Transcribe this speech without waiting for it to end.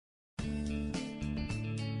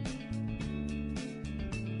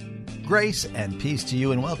Grace and peace to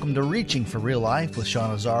you, and welcome to Reaching for Real Life with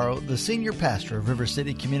Sean Azzaro, the senior pastor of River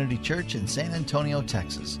City Community Church in San Antonio,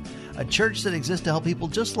 Texas. A church that exists to help people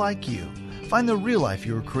just like you find the real life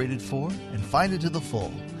you were created for and find it to the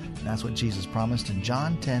full. And that's what Jesus promised in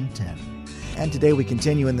John 10:10. And today we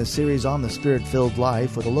continue in this series on the Spirit-filled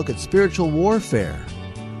life with a look at spiritual warfare.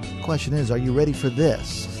 The question is, are you ready for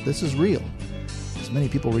this? This is real, as many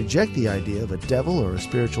people reject the idea of a devil or a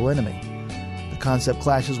spiritual enemy. The concept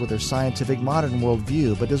clashes with their scientific modern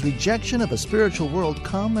worldview, but does rejection of a spiritual world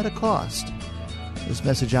come at a cost? This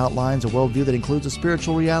message outlines a worldview that includes a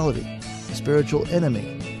spiritual reality, a spiritual enemy,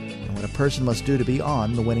 and what a person must do to be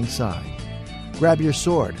on the winning side. Grab your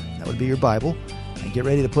sword, that would be your Bible, and get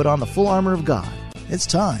ready to put on the full armor of God. It's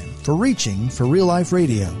time for Reaching for Real Life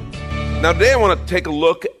Radio. Now today I want to take a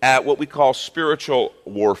look at what we call spiritual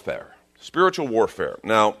warfare. Spiritual warfare.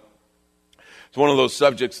 Now, it's one of those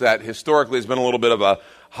subjects that historically has been a little bit of a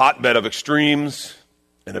hotbed of extremes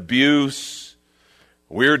and abuse,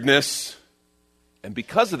 weirdness, and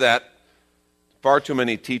because of that, far too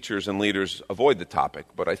many teachers and leaders avoid the topic.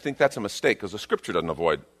 But I think that's a mistake because the Scripture doesn't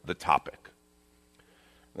avoid the topic.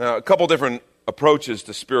 Now, a couple different approaches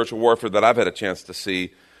to spiritual warfare that I've had a chance to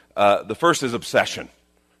see. The first is obsession.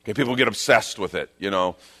 Okay, people get obsessed with it. You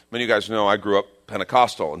know, many of you guys know I grew up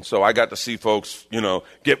Pentecostal, and so I got to see folks,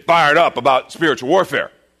 get fired up about spiritual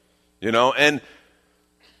warfare. And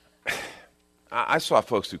I saw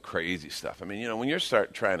folks do crazy stuff. I mean, when you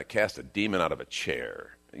start trying to cast a demon out of a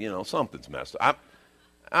chair, something's messed up.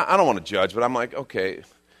 I don't want to judge, but I'm like, okay,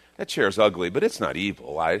 that chair's ugly, but it's not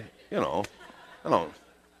evil. I don't.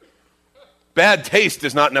 Bad taste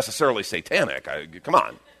is not necessarily satanic. Come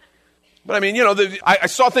on. But I mean, I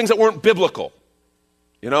saw things that weren't biblical,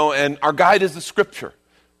 and our guide is the Scripture.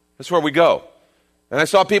 That's where we go. And I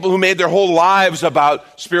saw people who made their whole lives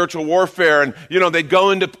about spiritual warfare, and, they'd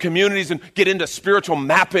go into communities and get into spiritual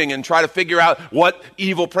mapping and try to figure out what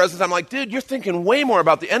evil presence. I'm like, dude, you're thinking way more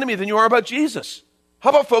about the enemy than you are about Jesus.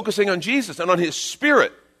 How about focusing on Jesus and on His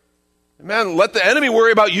Spirit? Man, let the enemy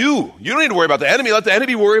worry about you. You don't need to worry about the enemy. Let the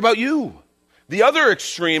enemy worry about you. The other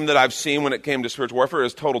extreme that I've seen when it came to spiritual warfare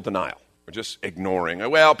is total denial. Or just ignoring.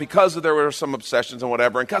 Well, because there were some obsessions and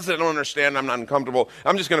whatever, and because I don't understand, I'm not uncomfortable,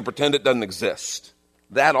 I'm just going to pretend it doesn't exist.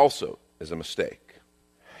 That also is a mistake.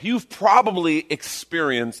 You've probably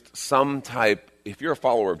experienced some type, if you're a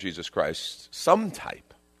follower of Jesus Christ, some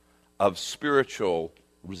type of spiritual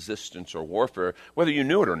resistance or warfare, whether you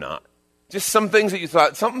knew it or not. Just some things that you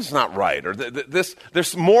thought, something's not right, or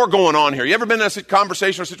there's more going on here. You ever been in a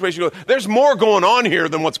conversation or situation, you go, there's more going on here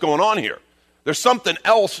than what's going on here. There's something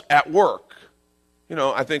else at work.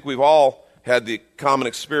 I think we've all had the common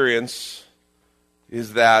experience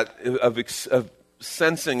is that of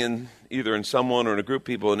sensing in either in someone or in a group of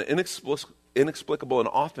people an inexplicable and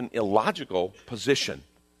often illogical position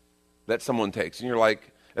that someone takes. And you're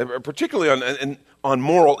like, particularly on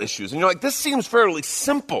moral issues, and you're like, this seems fairly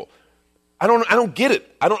simple. I don't get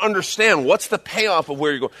it. I don't understand. What's the payoff of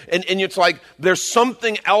where you're going? And it's like there's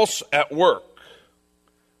something else at work.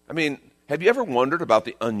 I mean, have you ever wondered about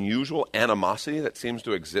the unusual animosity that seems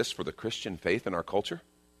to exist for the Christian faith in our culture?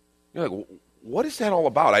 You're like, what is that all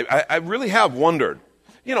about? I really have wondered.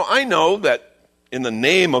 I know that in the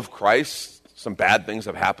name of Christ, some bad things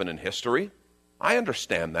have happened in history. I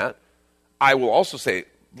understand that. I will also say,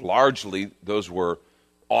 largely, those were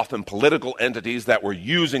often political entities that were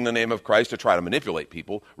using the name of Christ to try to manipulate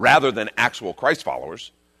people rather than actual Christ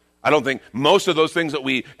followers. I don't think most of those things that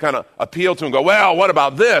we kind of appeal to and go, well, what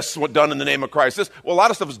about this? What done in the name of Christ? Well, a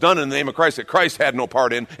lot of stuff was done in the name of Christ that Christ had no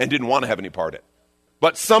part in and didn't want to have any part in.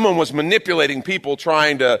 But someone was manipulating people,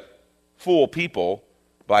 trying to fool people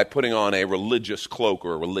by putting on a religious cloak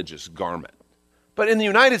or a religious garment. But in the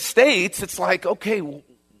United States, it's like, okay,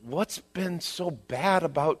 what's been so bad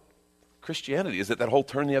about Christianity? Is it that whole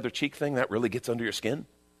turn the other cheek thing that really gets under your skin?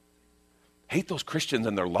 Hate those Christians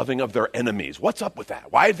and they're loving of their enemies. What's up with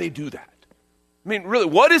that? Why do they do that? I mean, really,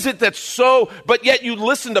 what is it that's so, but yet you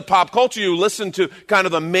listen to pop culture, you listen to kind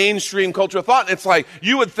of the mainstream culture of thought, and it's like,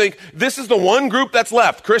 you would think, this is the one group that's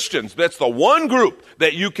left, Christians, that's the one group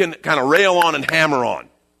that you can kind of rail on and hammer on,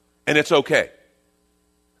 and it's okay.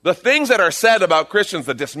 The things that are said about Christians,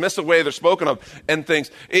 the dismissive way they're spoken of, and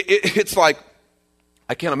things, it's like,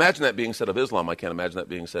 I can't imagine that being said of Islam, I can't imagine that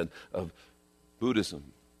being said of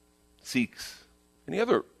Buddhism, Sikhs, any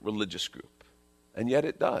other religious group, and yet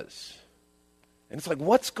it does. And it's like,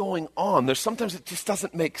 what's going on? Sometimes it just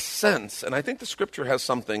doesn't make sense. And I think the Scripture has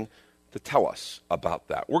something to tell us about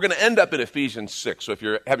that. We're going to end up in Ephesians 6, so if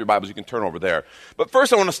you have your Bibles, you can turn over there. But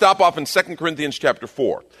first, I want to stop off in 2 Corinthians chapter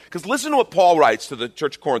 4, because listen to what Paul writes to the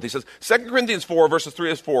church of Corinth. He says, 2 Corinthians 4, verses 3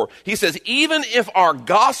 to 4, he says, even if our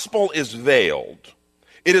gospel is veiled,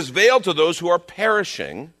 it is veiled to those who are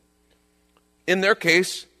perishing. In their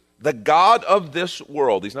case, the God of this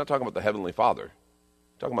world, he's not talking about the Heavenly Father,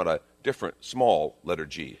 he's talking about a different, small letter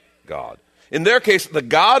G, God. In their case, the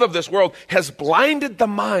God of this world has blinded the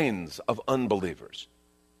minds of unbelievers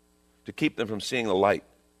to keep them from seeing the light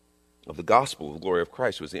of the gospel of the glory of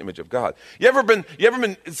Christ, who is the image of God. You ever been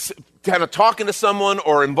kind of talking to someone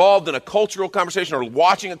or involved in a cultural conversation or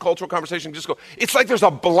watching a cultural conversation, just go, it's like there's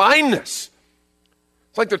a blindness.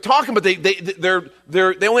 It's like they're talking, but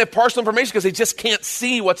they only have partial information because they just can't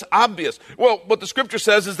see what's obvious. Well, what the scripture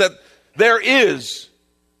says is that there is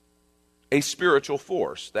a spiritual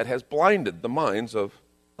force that has blinded the minds of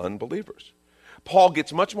unbelievers. Paul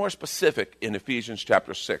gets much more specific in Ephesians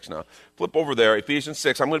chapter 6. Now, flip over there, Ephesians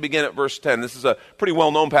 6. I'm going to begin at verse 10. This is a pretty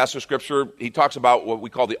well-known passage of Scripture. He talks about what we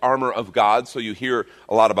call the armor of God, so you hear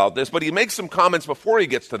a lot about this. But he makes some comments before he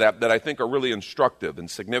gets to that I think are really instructive and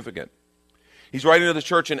significant. He's writing to the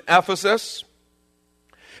church in Ephesus,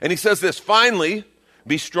 and he says this, finally,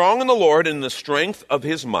 be strong in the Lord and in the strength of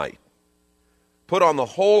his might. Put on the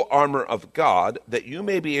whole armor of God, that you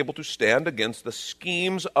may be able to stand against the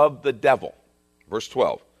schemes of the devil. Verse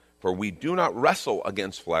 12, for we do not wrestle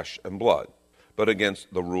against flesh and blood, but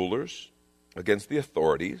against the rulers, against the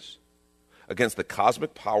authorities, against the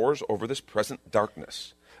cosmic powers over this present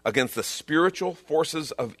darkness, against the spiritual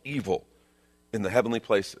forces of evil in the heavenly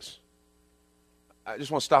places. I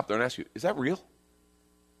just want to stop there and ask you, is that real?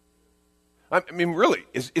 I mean, really,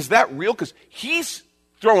 is that real? Because he's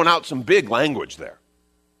throwing out some big language there.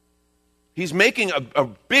 He's making a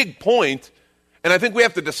big point, and I think we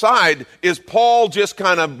have to decide, is Paul just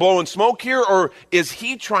kind of blowing smoke here, or is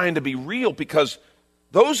he trying to be real? Because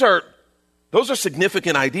those are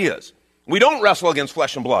significant ideas. We don't wrestle against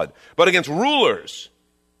flesh and blood, but against rulers,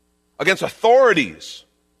 against authorities,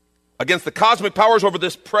 against the cosmic powers over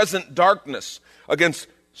this present darkness, against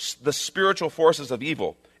the spiritual forces of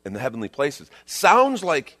evil in the heavenly places. Sounds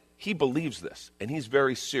like he believes this, and he's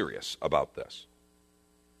very serious about this.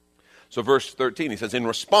 So verse 13, he says, in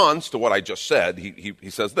response to what I just said, he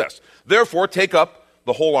says this, therefore take up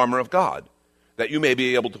the whole armor of God, that you may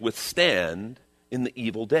be able to withstand in the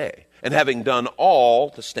evil day, and having done all,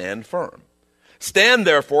 to stand firm. Stand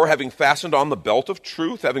therefore, having fastened on the belt of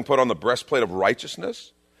truth, having put on the breastplate of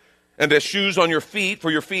righteousness, and as shoes on your feet,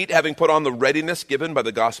 for your feet, having put on the readiness given by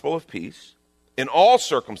the gospel of peace. In all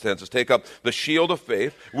circumstances, take up the shield of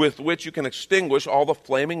faith, with which you can extinguish all the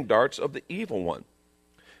flaming darts of the evil one.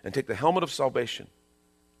 And take the helmet of salvation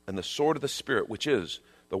and the sword of the Spirit, which is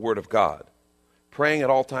the word of God, praying at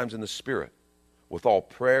all times in the Spirit, with all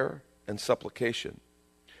prayer and supplication.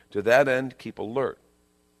 To that end, keep alert,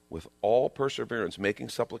 with all perseverance, making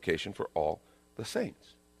supplication for all the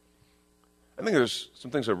saints. I think there's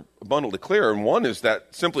some things that are abundantly clear, and one is that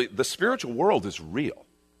simply the spiritual world is real.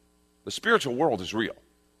 The spiritual world is real.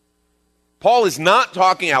 Paul is not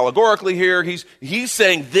talking allegorically here. He's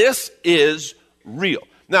saying this is real.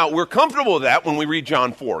 Now, we're comfortable with that when we read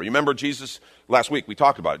John 4. You remember Jesus, last week we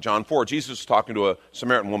talked about it. John 4, Jesus was talking to a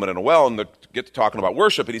Samaritan woman in a well, and they get to talking about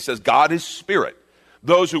worship, and he says, God is spirit.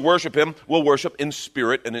 Those who worship him will worship in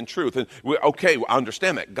spirit and in truth. And I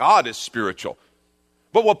understand that. God is spiritual.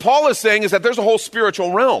 But what Paul is saying is that there's a whole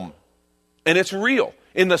spiritual realm, and it's real.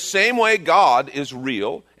 In the same way God is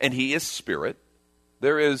real and he is spirit,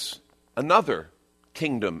 there is another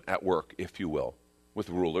kingdom at work, if you will, with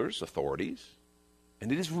rulers, authorities,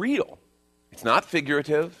 and it is real. It's not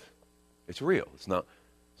figurative, it's real. It's not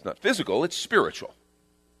physical, it's spiritual,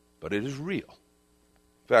 but it is real.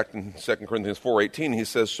 In fact, in 2 Corinthians 4:18, he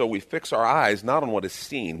says, so we fix our eyes not on what is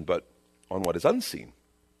seen, but on what is unseen.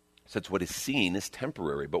 Since what is seen is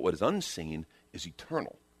temporary, but what is unseen is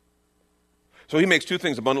eternal. So he makes two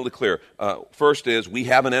things abundantly clear. First is, we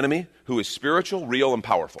have an enemy who is spiritual, real, and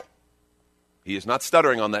powerful. He is not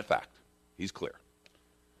stuttering on that fact. He's clear.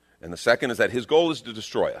 And the second is that his goal is to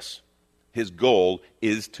destroy us. His goal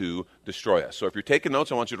is to destroy us. So if you're taking notes,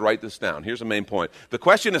 I want you to write this down. Here's the main point. The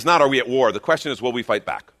question is not, are we at war? The question is, will we fight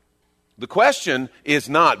back? The question is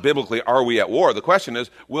not, biblically, are we at war? The question is,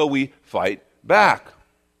 will we fight back?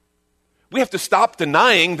 We have to stop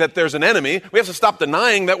denying that there's an enemy. We have to stop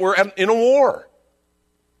denying that we're in a war.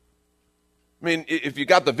 I mean, if you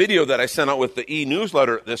got the video that I sent out with the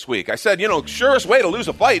e-newsletter this week, I said, surest way to lose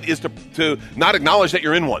a fight is to not acknowledge that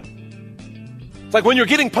you're in one. It's like when you're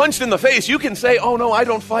getting punched in the face, you can say, oh, no, I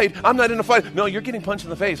don't fight. I'm not in a fight. No, you're getting punched in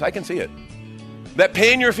the face. I can see it. That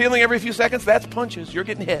pain you're feeling every few seconds, that's punches. You're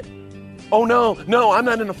getting hit. Oh, no, I'm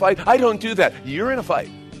not in a fight. I don't do that. You're in a fight.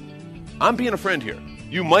 I'm being a friend here.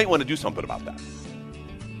 You might want to do something about that.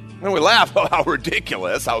 And we laugh, oh, how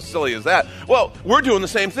ridiculous, how silly is that? Well, we're doing the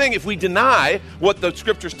same thing if we deny what the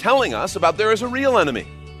Scripture's telling us about there is a real enemy.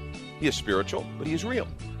 He is spiritual, but he is real.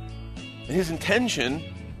 And his intention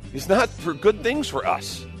is not for good things for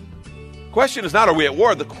us. The question is not, are we at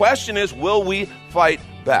war? The question is, will we fight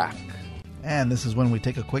back? And this is when we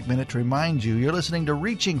take a quick minute to remind you you're listening to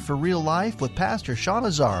Reaching for Real Life with Pastor Sean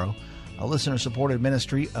Azzaro, a listener-supported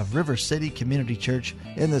ministry of River City Community Church,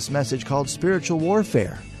 in this message called Spiritual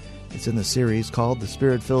Warfare. It's in the series called The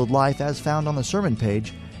Spirit-Filled Life, as found on the sermon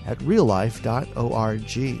page at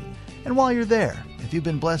reallife.org. And while you're there, if you've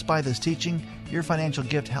been blessed by this teaching, your financial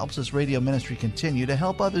gift helps this radio ministry continue to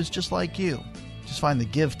help others just like you. Just find the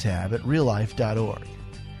Give tab at reallife.org.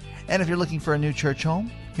 And if you're looking for a new church home,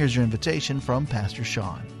 here's your invitation from Pastor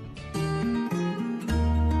Sean.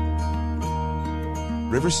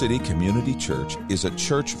 River City Community Church is a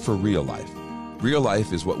church for real life. Real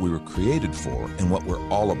life is what we were created for and what we're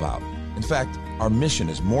all about. In fact, our mission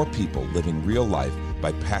is more people living real life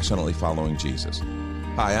by passionately following Jesus.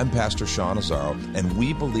 Hi, I'm Pastor Sean Azzaro, and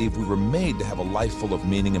we believe we were made to have a life full of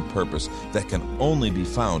meaning and purpose that can only be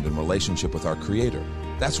found in relationship with our Creator.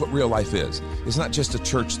 That's what real life is. It's not just a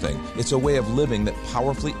church thing. It's a way of living that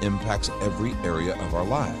powerfully impacts every area of our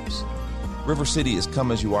lives. River City is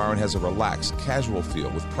come as you are and has a relaxed, casual feel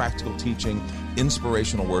with practical teaching,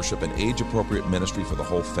 inspirational worship, and age-appropriate ministry for the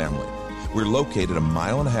whole family. We're located 1.5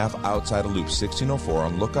 miles outside of Loop 1604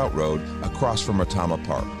 on Lookout Road across from Retama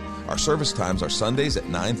Park. Our service times are Sundays at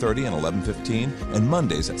 9:30 and 11:15 and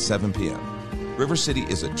Mondays at 7 p.m. River City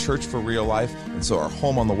is a church for real life, and so our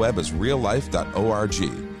home on the web is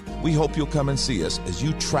reallife.org. We hope you'll come and see us as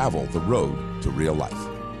you travel the road to real life.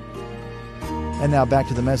 And now back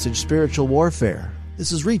to the message, Spiritual Warfare.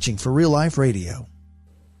 This is Reaching for Real Life Radio.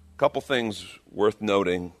 A couple things worth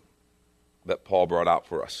noting that Paul brought out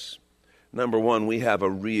for us. Number one, we have a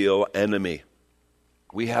real enemy.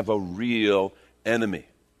 We have a real enemy.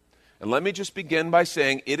 And let me just begin by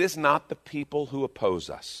saying it is not the people who oppose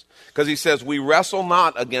us. Because he says, we wrestle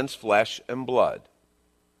not against flesh and blood.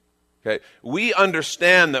 Okay? We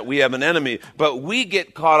understand that we have an enemy, but we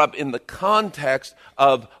get caught up in the context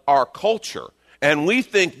of our culture. And we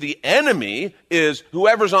think the enemy is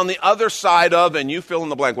whoever's on the other side of, and you fill in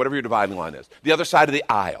the blank, whatever your dividing line is, the other side of the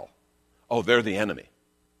aisle. Oh, they're the enemy.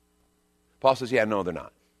 Paul says, yeah, no, they're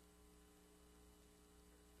not.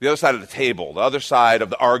 The other side of the table, the other side of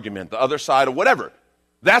the argument, the other side of whatever.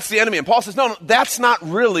 That's the enemy. And Paul says, no, that's not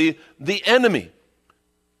really the enemy.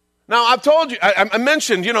 Now, I've told you, I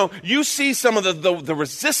mentioned, you see some of the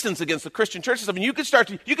resistance against the Christian church and stuff,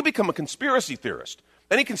 and you could become a conspiracy theorist.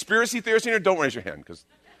 Any conspiracy theorists in here, don't raise your hand, because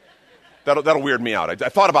that'll weird me out. I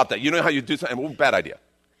thought about that. You know how you do something? Well, bad idea.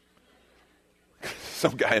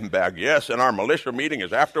 Some guy in bag, yes, and our militia meeting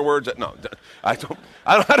is afterwards. No, I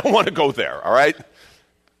don't want to go there, all right?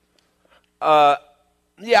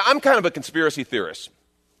 Yeah, I'm kind of a conspiracy theorist,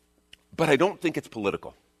 but I don't think it's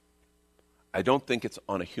political. I don't think it's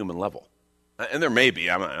on a human level. And there may be.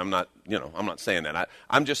 I'm not saying that.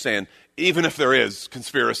 I'm just saying, even if there is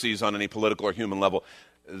conspiracies on any political or human level,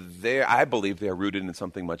 I believe they are rooted in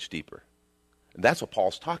something much deeper. And that's what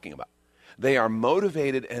Paul's talking about. They are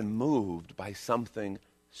motivated and moved by something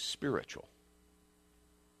spiritual.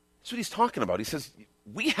 That's what he's talking about. He says,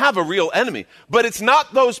 we have a real enemy, but it's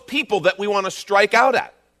not those people that we want to strike out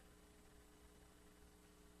at.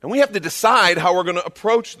 And we have to decide how we're going to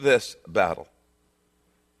approach this battle.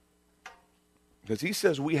 Because he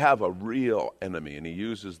says we have a real enemy, and he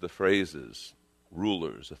uses the phrases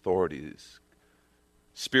rulers, authorities,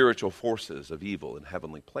 spiritual forces of evil in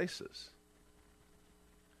heavenly places.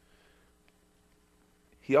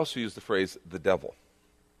 He also used the phrase the devil,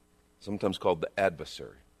 sometimes called the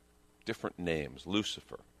adversary. Different names,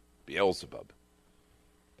 Lucifer, Beelzebub,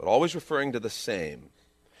 but always referring to the same.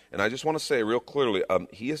 And I just want to say real clearly,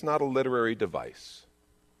 he is not a literary device.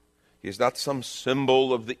 He is not some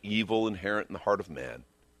symbol of the evil inherent in the heart of man.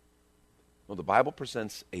 No, the Bible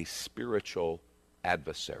presents a spiritual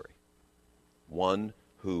adversary, one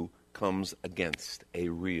who comes against a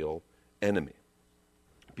real enemy.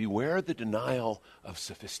 Beware the denial of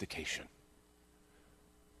sophistication.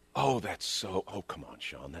 Oh, come on,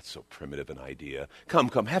 Sean, that's so primitive an idea. Come,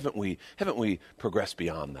 haven't we progressed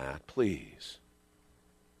beyond that, please?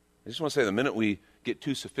 I just want to say, the minute we get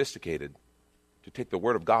too sophisticated to take the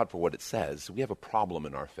Word of God for what it says, we have a problem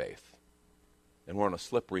in our faith. And we're on a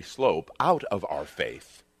slippery slope out of our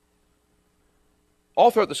faith.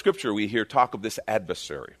 All throughout the Scripture, we hear talk of this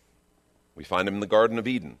adversary. We find him in the Garden of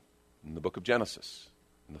Eden, in the book of Genesis,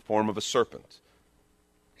 in the form of a serpent,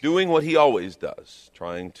 doing what he always does,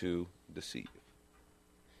 trying to deceive.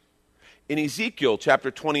 In Ezekiel chapter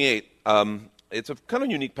 28, it's a kind of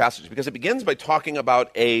unique passage because it begins by talking about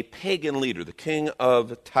a pagan leader, the king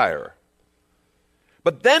of Tyre.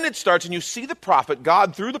 But then it starts, and you see the prophet,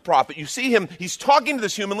 God through the prophet, you see him, he's talking to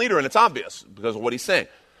this human leader, and it's obvious because of what he's saying.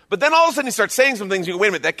 But then all of a sudden he starts saying some things, and you go, wait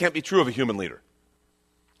a minute, that can't be true of a human leader.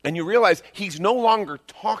 And you realize he's no longer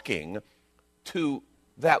talking to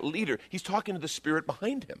that leader. He's talking to the spirit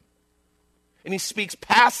behind him. And he speaks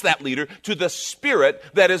past that leader to the spirit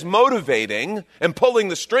that is motivating and pulling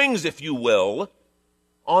the strings, if you will,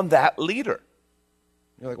 on that leader.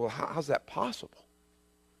 You're like, well, how's that possible?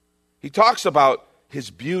 He talks about his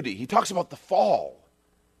beauty. He talks about the fall.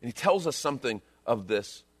 And he tells us something of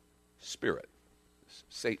this spirit, this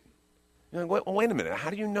Satan. You're like, wait a minute. How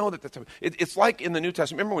do you know that that's... It's like in the New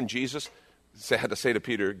Testament. Remember when Jesus had to say to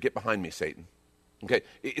Peter, get behind me, Satan? Okay,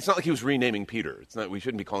 it's not like he was renaming Peter. It's not. We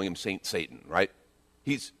shouldn't be calling him Saint Satan, right?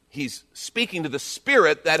 He's speaking to the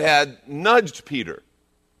spirit that had nudged Peter.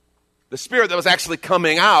 The spirit that was actually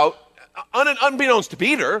coming out, unbeknownst to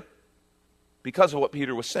Peter, because of what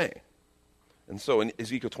Peter was saying. And so in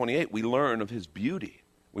Ezekiel 28, we learn of his beauty.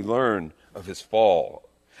 We learn of his fall.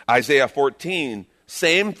 Isaiah 14,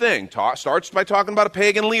 same thing. Starts by talking about a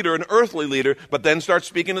pagan leader, an earthly leader, but then starts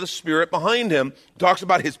speaking to the spirit behind him. Talks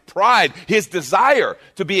about his pride, his desire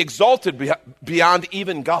to be exalted beyond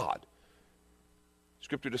even God.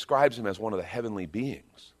 Scripture describes him as one of the heavenly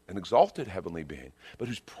beings, an exalted heavenly being, but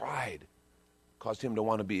whose pride caused him to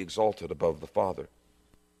want to be exalted above the Father.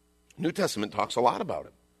 New Testament talks a lot about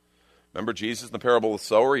him. Remember Jesus in the parable of the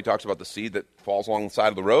sower? He talks about the seed that falls along the side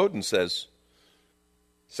of the road and says,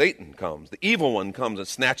 Satan comes, the evil one comes and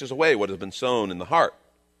snatches away what has been sown in the heart.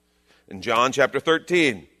 In John chapter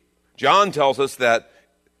 13, John tells us that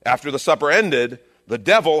after the supper ended, the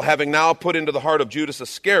devil, having now put into the heart of Judas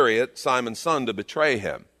Iscariot, Simon's son, to betray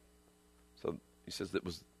him. So he says that it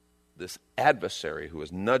was this adversary who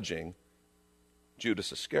was nudging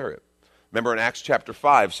Judas Iscariot. Remember in Acts chapter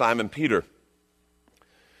 5, Simon Peter,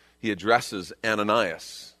 he addresses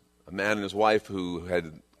Ananias, a man and his wife who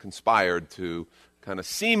had conspired to kind of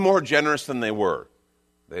seem more generous than they were.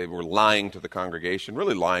 They were lying to the congregation,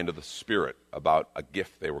 really lying to the Spirit about a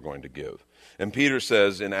gift they were going to give. And Peter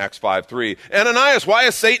says in Acts 5:3, Ananias, why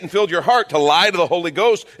has Satan filled your heart to lie to the Holy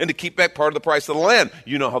Ghost and to keep back part of the price of the land?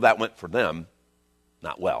 You know how that went for them.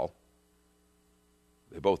 Not well.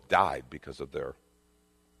 They both died because of their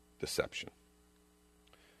deception.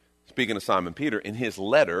 Speaking of Simon Peter, in his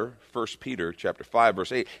letter, 1 Peter chapter 5,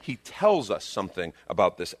 verse 8, he tells us something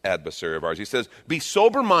about this adversary of ours. He says, be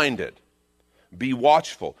sober-minded, be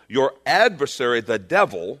watchful. Your adversary, the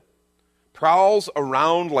devil, prowls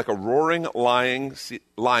around like a roaring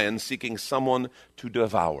lion seeking someone to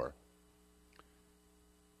devour.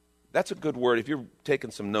 That's a good word. If you're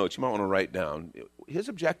taking some notes, you might want to write down. His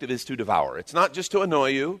objective is to devour. It's not just to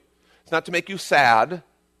annoy you. It's not to make you sad.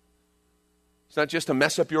 It's not just to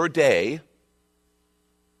mess up your day.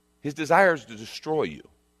 His desire is to destroy you,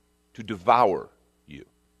 to devour you.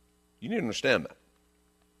 You need to understand that.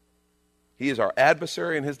 He is our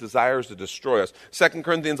adversary, and his desire is to destroy us. 2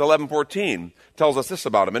 Corinthians 11:14 tells us this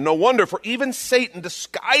about him. And no wonder, for even Satan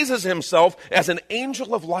disguises himself as an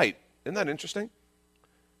angel of light. Isn't that interesting?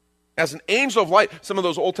 As an angel of light. Some of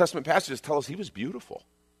those Old Testament passages tell us he was beautiful.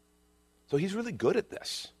 So he's really good at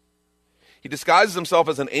this. He disguises himself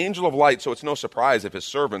as an angel of light, so it's no surprise if his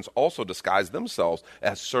servants also disguise themselves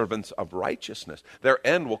as servants of righteousness. Their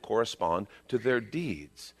end will correspond to their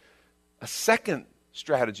deeds. A second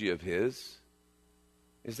strategy of his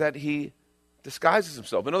is that he disguises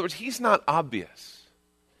himself. In other words, he's not obvious.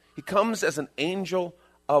 He comes as an angel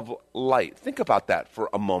of light. Think about that for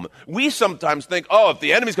a moment. We sometimes think, if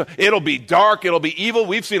the enemy's going, it'll be dark, it'll be evil.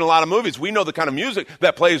 We've seen a lot of movies. We know the kind of music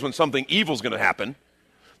that plays when something evil's going to happen.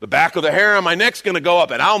 The back of the hair on my neck's going to go up,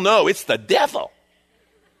 and I'll know it's the devil.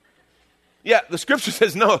 Yeah, the scripture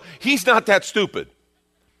says, no, he's not that stupid.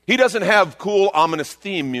 He doesn't have cool, ominous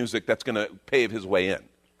theme music that's going to pave his way in.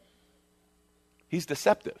 He's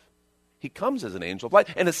deceptive. He comes as an angel of light.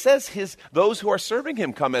 And it says those who are serving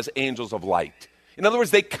him come as angels of light. In other words,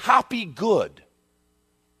 they copy good.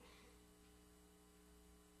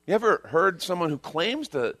 You ever heard someone who claims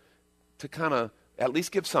to kind of at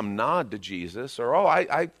least give some nod to Jesus, or,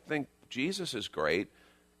 I think Jesus is great,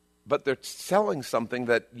 but they're selling something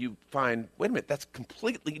that you find, wait a minute, that's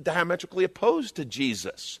completely diametrically opposed to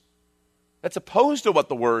Jesus. That's opposed to what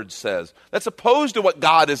the Word says. That's opposed to what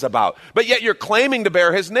God is about. But yet you're claiming to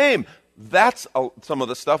bear his name. That's some of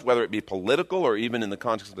the stuff, whether it be political or even in the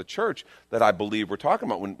context of the church, that I believe we're talking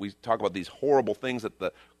about when we talk about these horrible things that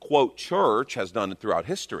the, quote, church has done throughout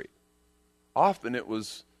history. Often it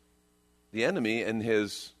was the enemy and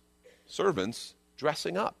his servants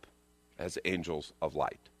dressing up as angels of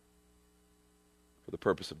light for the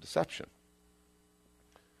purpose of deception.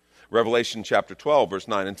 Revelation chapter 12, verse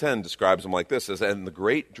 9 and 10 describes them like this. It says, and the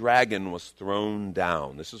great dragon was thrown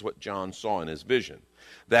down. This is what John saw in his vision.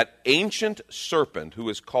 That ancient serpent who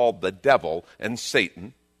is called the devil and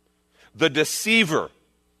Satan, the deceiver.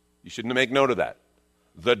 You should make note of that.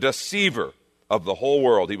 The deceiver of the whole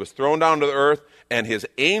world. He was thrown down to the earth, and his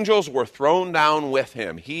angels were thrown down with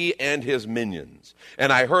him, he and his minions.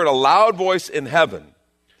 And I heard a loud voice in heaven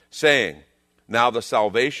saying, now the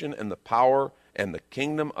salvation and the power and the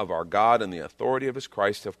kingdom of our God and the authority of his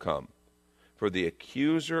Christ have come. For the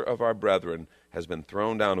accuser of our brethren has been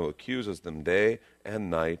thrown down, who accuses them day and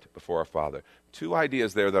night before our Father. Two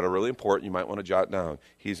ideas there that are really important. You might want to jot down.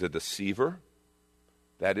 He's a deceiver.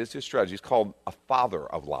 That is his strategy. He's called a father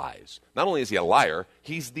of lies. Not only is he a liar,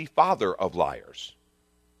 he's the father of liars.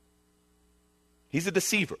 He's a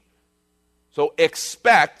deceiver. So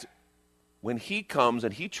expect when he comes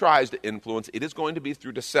and he tries to influence, it is going to be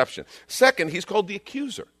through deception. Second, he's called the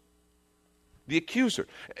accuser. The accuser.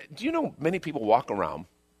 Do you know many people walk around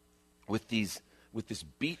with this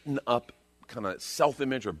beaten up kind of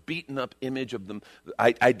self-image or beaten up image of them,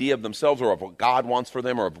 idea of themselves or of what God wants for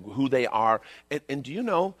them or of who they are. And do you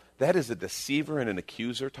know that is a deceiver and an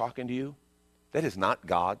accuser talking to you? That is not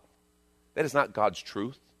God. That is not God's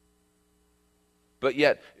truth. But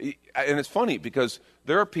yet, and it's funny because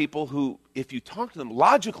there are people who, if you talk to them,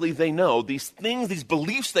 logically they know these things, these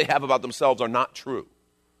beliefs they have about themselves are not true.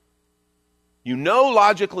 You know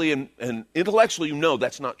logically and intellectually you know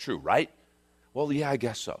that's not true, right? Well, yeah, I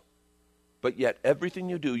guess so. But yet everything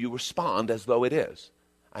you do, you respond as though it is.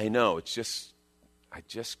 I know, I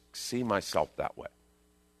just see myself that way.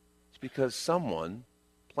 It's because someone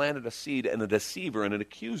planted a seed and a deceiver and an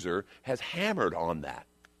accuser has hammered on that.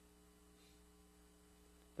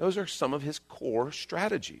 Those are some of his core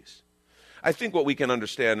strategies. I think what we can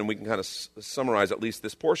understand, and we can kind of summarize at least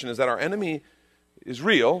this portion, is that our enemy is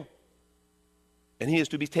real, and he is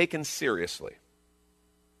to be taken seriously.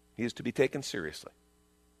 He is to be taken seriously.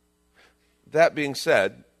 That being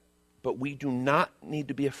said, but we do not need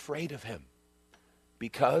to be afraid of him.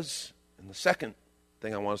 Because, and the second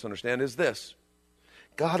thing I want us to understand is this,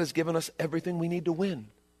 God has given us everything we need to win.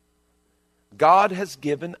 God has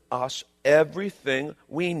given us everything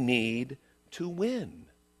we need to win.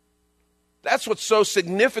 That's what's so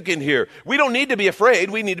significant here. We don't need to be afraid.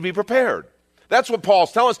 We need to be prepared. That's what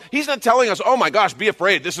Paul's telling us. He's not telling us, oh my gosh, be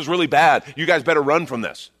afraid. This is really bad. You guys better run from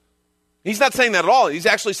this. He's not saying that at all. He's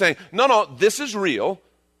actually saying, no, this is real,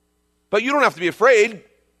 but you don't have to be afraid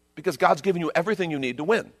because God's given you everything you need to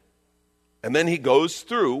win. And then he goes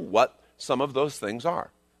through what some of those things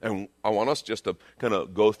are. And I want us just to kind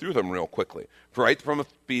of go through them real quickly. Right from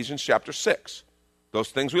Ephesians chapter 6. Those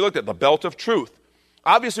things we looked at, the belt of truth.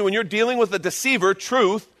 Obviously, when you're dealing with a deceiver,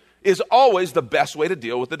 truth is always the best way to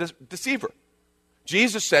deal with the deceiver.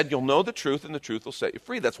 Jesus said, you'll know the truth and the truth will set you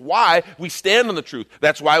free. That's why we stand on the truth.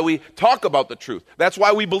 That's why we talk about the truth. That's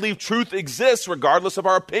why we believe truth exists regardless of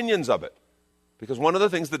our opinions of it. Because one of the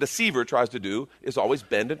things the deceiver tries to do is always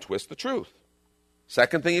bend and twist the truth.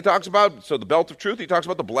 Second thing he talks about, so the belt of truth, he talks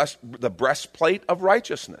about the breastplate of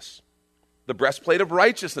righteousness. The breastplate of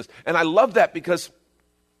righteousness. And I love that because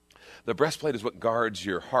the breastplate is what guards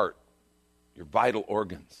your heart, your vital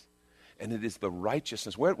organs. And it is the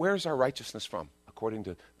righteousness. Where is our righteousness from, according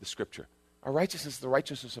to the Scripture? Our righteousness is the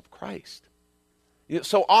righteousness of Christ.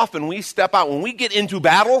 So often we step out, when we get into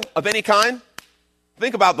battle of any kind,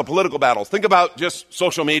 think about the political battles. Think about just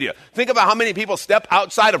social media. Think about how many people step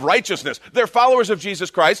outside of righteousness. They're followers of Jesus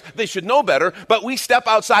Christ. They should know better, but we step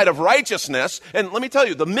outside of righteousness. And let me tell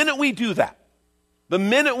you, the minute we do that, the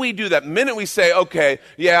minute we say, okay,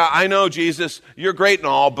 yeah, I know, Jesus, you're great and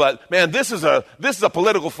all, but man, this is a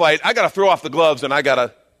political fight. I got to throw off the gloves and I got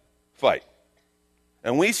to fight.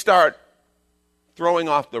 And we start throwing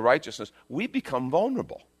off the righteousness, we become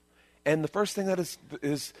vulnerable. And the first thing that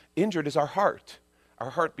is injured is our heart. Our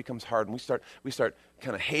heart becomes hard, and we start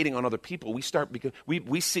kind of hating on other people. We start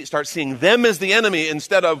seeing them as the enemy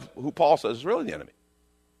instead of who Paul says is really the enemy.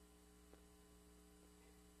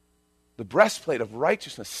 The breastplate of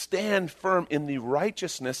righteousness. Stand firm in the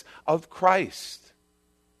righteousness of Christ.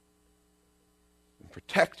 And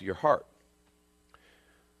protect your heart.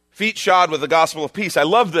 Feet shod with the gospel of peace. I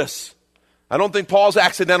love this. I don't think Paul's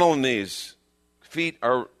accidental in these. Feet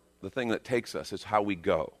are the thing that takes us. It's how we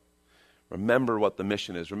go. Remember what the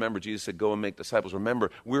mission is. Remember, Jesus said, go and make disciples. Remember,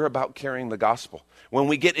 we're about carrying the gospel. When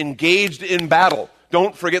we get engaged in battle,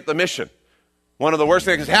 don't forget the mission. One of the worst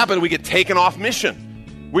things that happen, we get taken off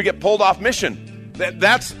mission. We get pulled off mission.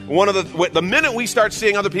 That's one of the minute we start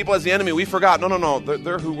seeing other people as the enemy, we forgot, no,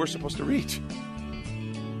 they're who we're supposed to reach.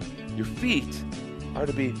 Your feet are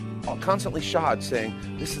to be constantly shod, saying,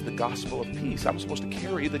 this is the gospel of peace. I'm supposed to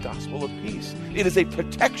carry the gospel of peace. It is a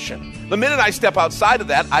protection. The minute I step outside of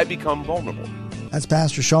that, I become vulnerable. That's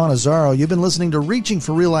Pastor Sean Azzaro. You've been listening to Reaching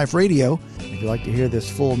for Real Life Radio. If you'd like to hear this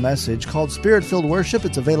full message called Spirit-Filled Worship,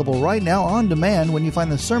 it's available right now on demand when you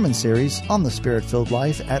find the sermon series on the Spirit-Filled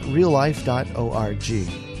Life at reallife.org.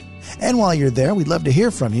 And while you're there, we'd love to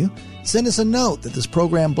hear from you. Send us a note that this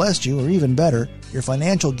program blessed you, or even better, your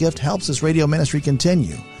financial gift helps this radio ministry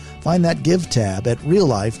continue. Find that Give tab at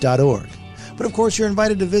reallife.org. But of course, you're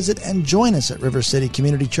invited to visit and join us at River City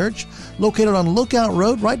Community Church, located on Lookout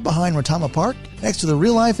Road right behind Retama Park, next to the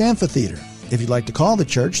Real Life Amphitheater. If you'd like to call the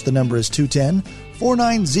church, the number is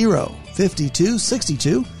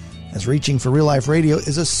 210-490-5262, as Reaching for Real Life Radio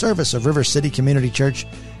is a service of River City Community Church,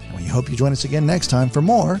 and we hope you join us again next time for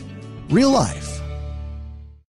more Real Life.